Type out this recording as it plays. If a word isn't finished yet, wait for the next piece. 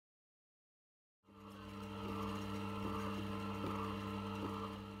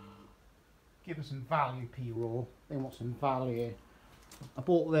Give them some value, P-Raw. They want some value. I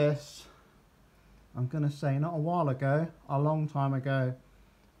bought this, I'm going to say not a while ago, a long time ago,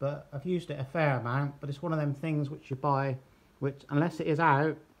 but I've used it a fair amount. But it's one of them things which you buy, which unless it is out,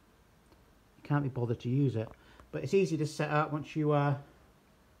 you can't be bothered to use it. But it's easy to set up once you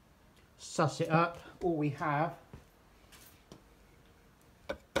suss it up. All we have,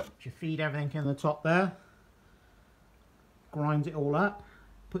 you feed everything in the top there, grinds it all up,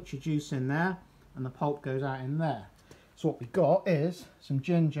 puts your juice in there, and the pulp goes out in there. So what we got is some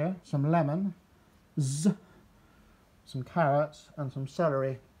ginger, some lemon, some carrots, and some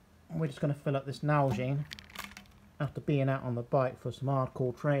celery. And we're just going to fill up this Nalgene after being out on the bike for some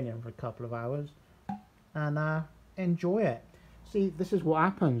hardcore training for a couple of hours, and enjoy it. See, this is what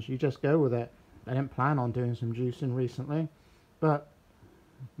happens. You just go with it. I didn't plan on doing some juicing recently, but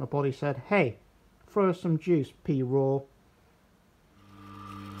my body said, hey, throw some juice, P-Raw.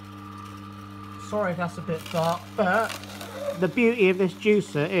 Sorry if that's a bit dark, but the beauty of this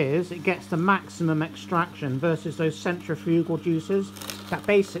juicer is it gets the maximum extraction versus those centrifugal juicers that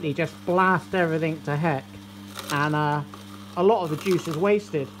basically just blast everything to heck, and a lot of the juice is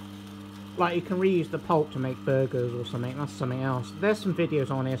wasted. Like, you can reuse the pulp to make burgers or something. That's something else. There's some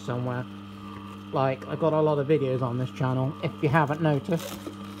videos on here somewhere. Like, I got a lot of videos on this channel, if you haven't noticed.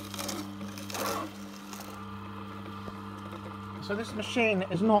 So this machine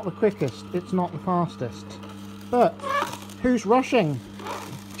is not the quickest, it's not the fastest. But who's rushing?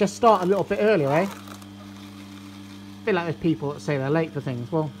 Just start a little bit earlier, eh? A bit like those people that say they're late for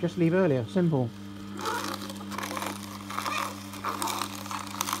things. Well, just leave earlier, simple.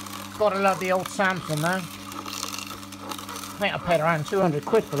 Gotta love the old Samson though. I think I paid around 200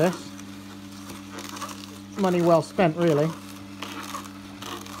 quid for this. Money well spent, really.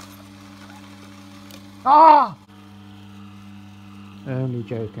 Ah! Only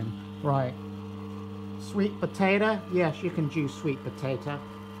joking. Right. Sweet potato? Yes, you can juice sweet potato.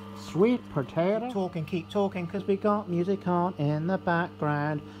 Sweet potato? Keep talking, because we got music on in the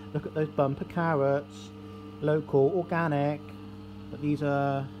background. Look at those bumper carrots. Local, organic. But these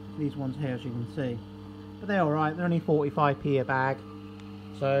ones here, as you can see. But they're alright, they're only 45p a bag.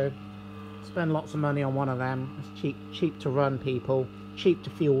 So, spend lots of money on one of them. It's cheap to run, people. Cheap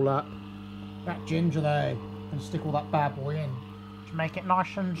to fuel up. That ginger though, and stick all that bad boy in. To make it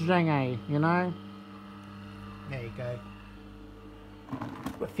nice and zingy, you know? There you go.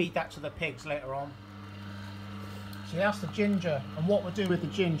 We'll feed that to the pigs later on. See, that's the ginger. And what we'll do with the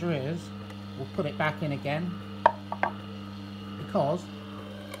ginger is, we'll put it back in again. Because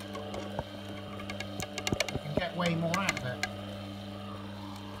we can get way more out of it.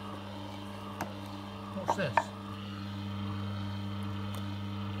 What's this?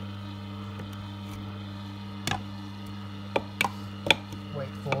 Wait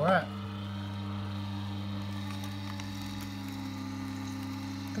for it.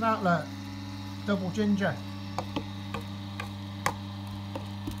 Look at that, look. Double ginger.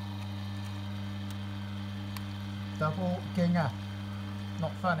 Double ginger.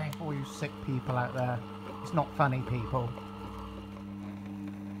 Not funny for all you sick people out there. It's not funny, people.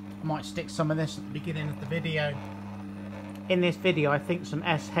 I might stick some of this at the beginning of the video. In this video, I think some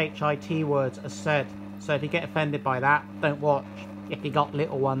SHIT words are said. So if you get offended by that, don't watch. If you got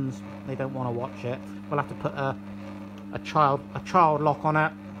little ones, they don't want to watch it. We'll have to put a child lock on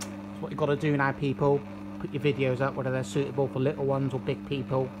it. That's what you've got to do now, people. Put your videos up, whether they're suitable for little ones or big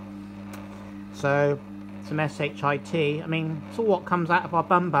people. So, some SHIT. I mean, it's all what comes out of our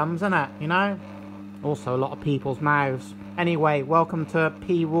bums, isn't it? You know? Also, a lot of people's mouths. Anyway, welcome to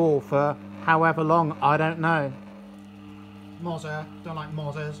P-Raw for however long, I don't know. Mozzer, don't like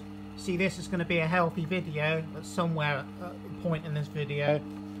mozzers. See, this is going to be a healthy video, but somewhere at a point in this video,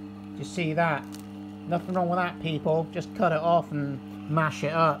 do you see that? Nothing wrong with that, people. Just cut it off and mash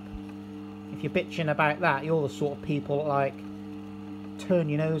it up. If you're bitching about that, you're the sort of people that, like, turn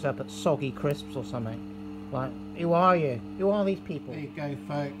your nose up at soggy crisps or something. Like, who are you? Who are these people? There you go,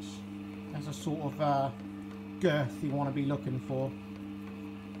 folks. That's a sort of girth you want to be looking for.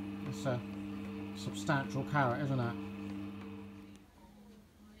 It's a substantial carrot, isn't it?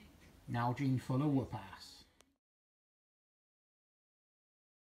 Nalgene full of whoop-ass.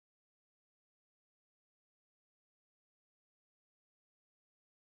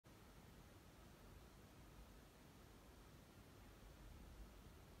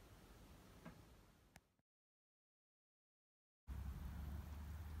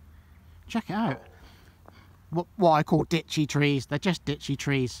 Check it out. What I call ditchy trees. They're just ditchy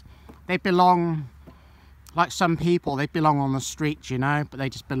trees. They belong, like some people, they belong on the streets, you know, but they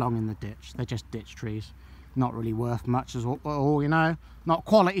just belong in the ditch. They're just ditch trees. Not really worth much at all, you know. Not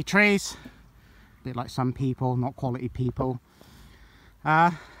quality trees. bit like some people, not quality people.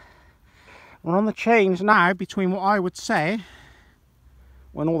 We're on the change now between what I would say,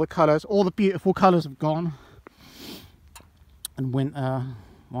 when all the colours, all the beautiful colours have gone, and winter.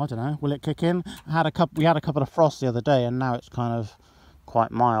 Well, I don't know, will it kick in? We had a couple of frosts the other day, and now it's kind of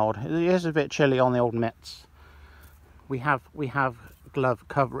quite mild. It is a bit chilly on the old mitts. We have glove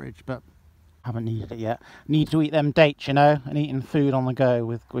coverage, but haven't needed it yet. Need to eat them dates, you know, and eating food on the go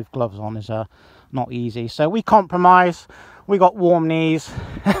with gloves on is not easy. So we compromise. We got warm knees.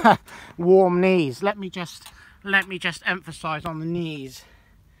 Warm knees. Let me just emphasize on the knees.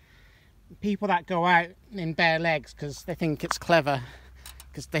 People that go out in bare legs because they think it's clever,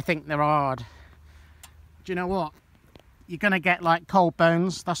 because they think they're hard. Do you know what? You're gonna get like cold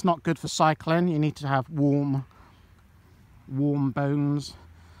bones. That's not good for cycling. You need to have warm bones,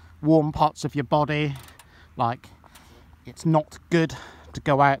 warm parts of your body. Like, it's not good to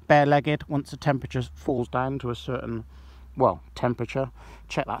go out bare-legged once the temperature falls down to a certain, well, temperature.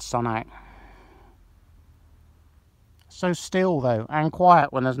 Check that sun out. So still though, and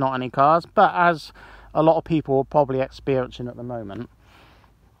quiet when there's not any cars, but as a lot of people are probably experiencing at the moment,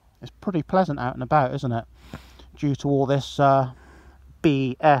 it's pretty pleasant out and about, isn't it? Due to all this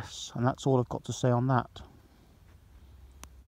BS, and that's all I've got to say on that.